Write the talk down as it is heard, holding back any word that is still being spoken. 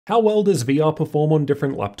How well does VR perform on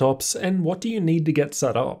different laptops, and what do you need to get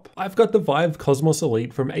set up? I've got the VIVE Cosmos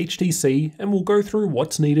Elite from HTC, and we'll go through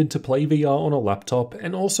what's needed to play VR on a laptop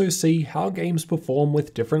and also see how games perform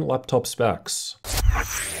with different laptop specs.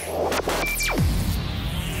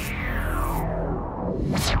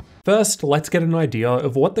 First, let's get an idea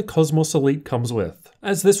of what the Cosmos Elite comes with,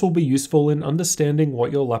 as this will be useful in understanding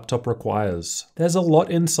what your laptop requires. There's a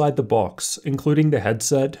lot inside the box, including the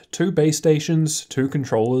headset, 2 base stations, 2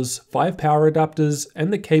 controllers, 5 power adapters,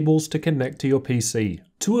 and the cables to connect to your PC.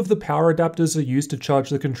 2 of the power adapters are used to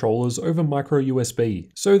charge the controllers over micro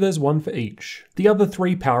USB, so there's 1 for each. The other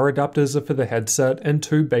 3 power adapters are for the headset and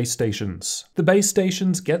 2 base stations. The base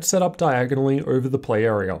stations get set up diagonally over the play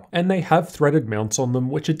area, and they have threaded mounts on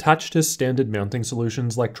them which attach to standard mounting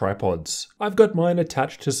solutions like tripods. I've got mine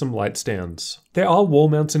attached to some light stands. There are wall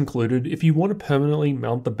mounts included if you want to permanently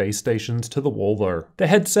mount the base stations to the wall though. The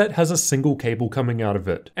headset has a single cable coming out of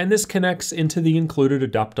it, and this connects into the included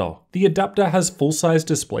adapter. The adapter has full-size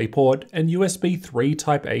DisplayPort and USB 3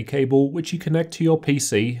 Type A cable which you connect to your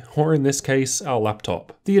PC, or in this case, our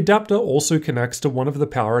laptop. The adapter also connects to one of the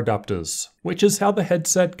power adapters, which is how the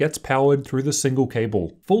headset gets powered through the single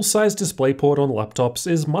cable. Full-size DisplayPort on laptops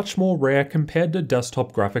is much more rare compared to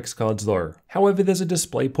desktop graphics cards though. However, there's a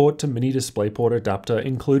DisplayPort to mini DisplayPort adapter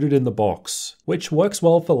included in the box, which works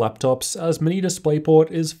well for laptops as mini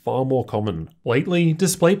DisplayPort is far more common. Lately,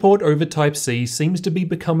 DisplayPort over Type-C seems to be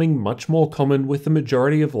becoming much more common with the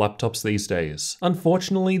majority of laptops these days.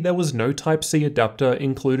 Unfortunately, there was no Type-C adapter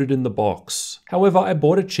included in the box. However, I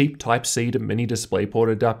bought a cheap Type-C to mini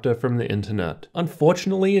DisplayPort adapter from the internet.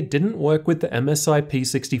 Unfortunately, it didn't work with the MSI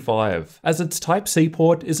P65, as its Type-C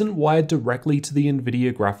port isn't wired directly to the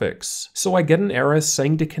Nvidia graphics. So I get an error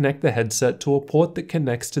saying to connect the headset to a port that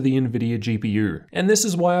connects to the Nvidia GPU. And this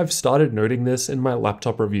is why I've started noting this in my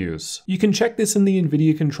laptop reviews. You can check this in the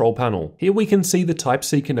Nvidia control panel. Here we can see the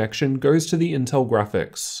Type-C connection goes to the Intel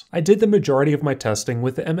graphics. I did the majority of my testing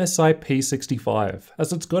with the MSI P65,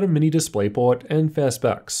 as it's got a mini DisplayPort and fair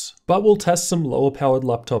specs. But we'll test some lower powered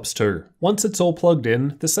laptops too. Once it's all plugged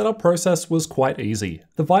in, the setup process was quite easy.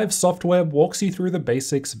 The VIVE software walks you through the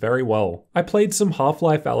basics very well. I played some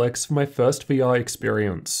Half-Life Alyx for my first VR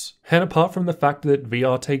experience. And apart from the fact that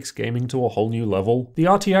VR takes gaming to a whole new level, the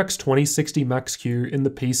RTX 2060 Max-Q in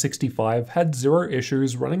the P65 had 0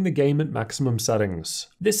 issues running the game at maximum settings.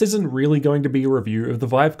 This isn't really going to be a review of the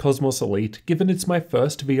VIVE Cosmos Elite given it's my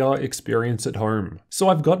first VR experience at home, so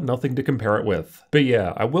I've got nothing to compare it with. But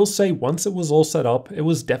yeah, I will say once it was all set up, it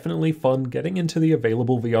was definitely fun getting into the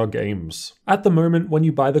available VR games. At the moment, when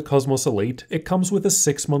you buy the Cosmos Elite, it comes with a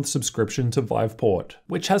 6-month subscription to Viveport,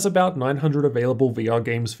 which has about 900 available VR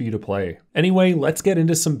games for you to play. Anyway, let's get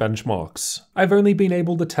into some benchmarks. I've only been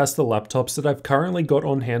able to test the laptops that I've currently got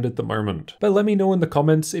on hand at the moment, but let me know in the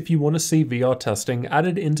comments if you want to see VR testing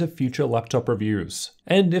added into future laptop reviews.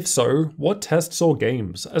 And if so, what tests or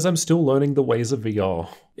games, as I'm still learning the ways of VR.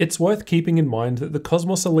 It's worth keeping in mind that the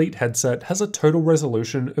Cosmos Elite headset has a total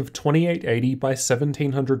resolution of 2880 by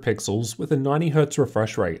 1700 pixels with a 90Hz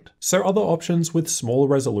refresh rate, so other options with smaller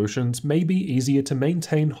resolutions may be easier to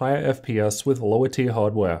maintain higher FPS with lower tier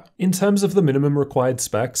hardware. In terms of the minimum required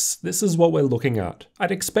specs, this is what we're looking at.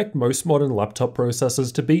 I'd expect most modern laptop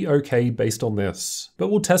processors to be okay based on this, but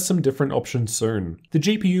we'll test some different options soon. The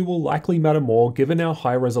GPU will likely matter more given our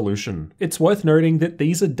high resolution. It's worth noting that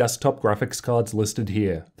these are desktop graphics cards listed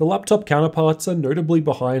here. The laptop counterparts are notably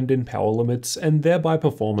behind in power limits and thereby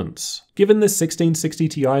performance. Given the 1660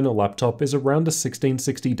 Ti in a laptop is around a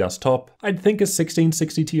 1660 desktop, I'd think a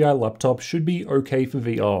 1660 Ti laptop should be okay for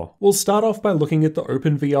VR. We'll start off by looking at the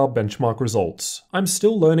OpenVR benchmark results. I'm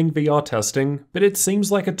still learning VR testing, but it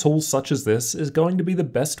seems like a tool such as this is going to be the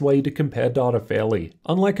best way to compare data fairly.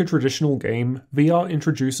 Unlike a traditional game, VR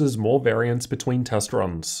introduces more variance between test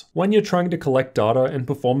runs. When you're trying to collect data and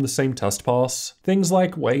perform the same test pass, things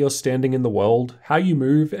like where you're standing in the world, how you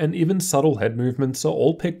move, and even subtle head movements are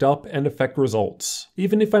all picked up and affect results.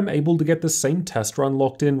 Even if I'm able to get the same test run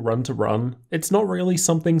locked in run to run, it's not really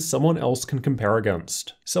something someone else can compare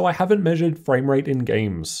against. So I haven't measured frame rate in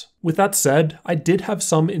games. With that said, I did have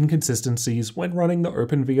some inconsistencies when running the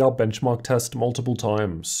OpenVR benchmark test multiple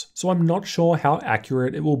times, so I'm not sure how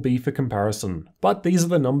accurate it will be for comparison. But these are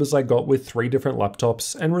the numbers I got with 3 different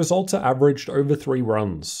laptops, and results are averaged over 3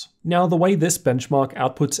 runs. Now, the way this benchmark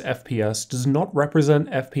outputs FPS does not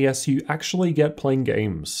represent FPS you actually get playing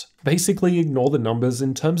games. Basically ignore the numbers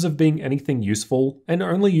in terms of being anything useful, and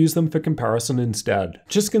only use them for comparison instead.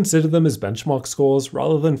 Just consider them as benchmark scores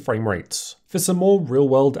rather than frame rates. For some more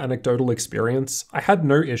real-world anecdotal experience, I had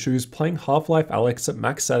no issues playing Half-Life Alyx at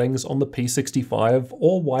max settings on the P65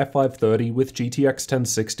 or Y530 with GTX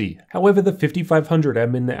 1060. However, the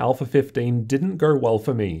 5500M in the Alpha 15 didn't go well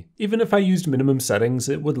for me. Even if I used minimum settings,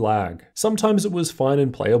 it would lag. Sometimes it was fine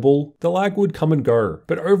and playable, the lag would come and go,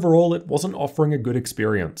 but overall it wasn't offering a good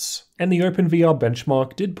experience. And the OpenVR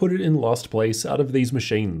benchmark did put it in last place out of these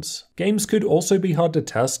machines. Games could also be hard to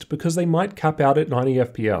test because they might cap out at 90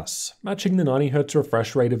 FPS, matching the 90Hz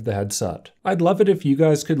refresh rate of the headset. I'd love it if you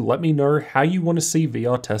guys could let me know how you want to see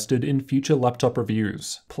VR tested in future laptop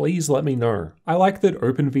reviews. Please let me know. I like that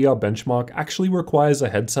OpenVR benchmark actually requires a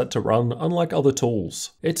headset to run, unlike other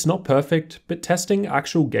tools. It's not perfect, but testing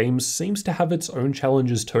actual games seems to have its own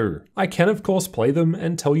challenges too. I can of course play them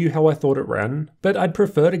and tell you how I thought it ran, but I'd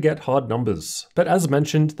prefer to get hard numbers. But as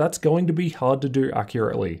mentioned, that's going to be hard to do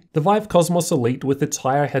accurately. The VIVE Cosmos Elite with its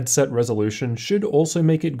higher headset resolution should also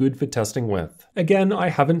make it good for testing with. Again, I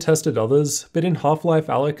haven't tested others, but in Half-Life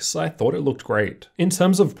Alyx, I thought it looked great. In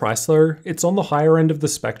terms of price though, it's on the higher end of the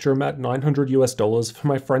spectrum at $900 for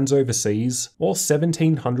my friends overseas, or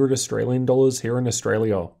 1700 Australian dollars here in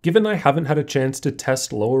Australia. Given I haven't had a chance to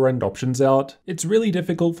test lower end options out, it's really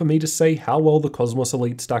difficult for me to say how well the Cosmos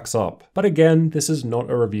Elite stacks up. But again, this is not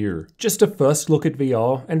a review. Just a first look at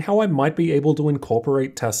VR and how I might be able to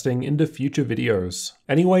incorporate testing into future videos.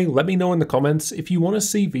 Anyway, let me know in the comments if you want to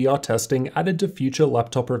see VR testing added to future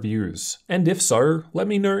laptop reviews. And if so, let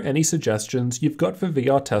me know any suggestions you've got for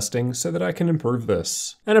VR testing so that I can improve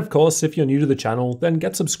this. And of course, if you're new to the channel, then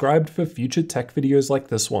get subscribed for future tech videos like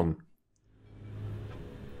this one.